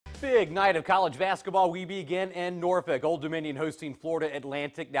Big night of college basketball. We begin in Norfolk. Old Dominion hosting Florida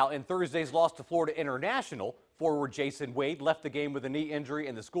Atlantic. Now, in Thursday's loss to Florida International, forward Jason Wade left the game with a knee injury,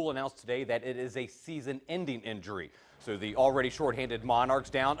 and the school announced today that it is a season-ending injury. So the already shorthanded Monarchs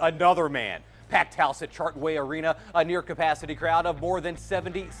down another man. Packed house at Chartway Arena, a near-capacity crowd of more than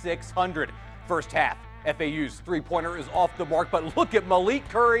 7,600. First half, FAU's three-pointer is off the mark, but look at Malik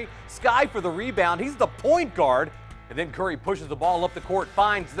Curry. Sky for the rebound. He's the point guard. And then Curry pushes the ball up the court,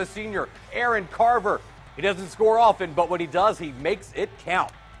 finds the senior, Aaron Carver. He doesn't score often, but when he does, he makes it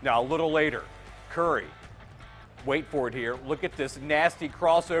count. Now, a little later, Curry, wait for it here. Look at this nasty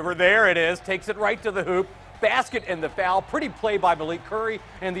crossover. There it is. Takes it right to the hoop. Basket and the foul. Pretty play by Malik Curry,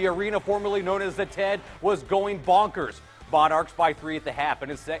 and the arena formerly known as the TED was going bonkers. Monarchs by 3 at the half, and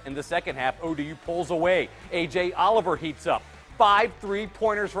in the second half, ODU pulls away. A.J. Oliver heats up. 5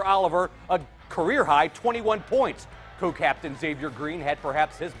 3-pointers for Oliver, a career-high 21 points. Co-captain Xavier Green had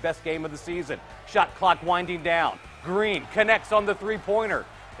perhaps his best game of the season. Shot clock winding down. Green connects on the three-pointer.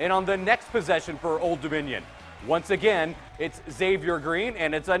 And on the next possession for Old Dominion, once again, it's Xavier Green,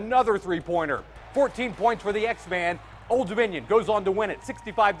 and it's another three-pointer. 14 points for the X-Man. Old Dominion goes on to win it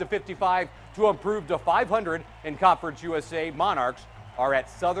 65-55 to improve to 500 in Conference USA. Monarchs are at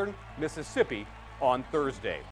Southern Mississippi on Thursday.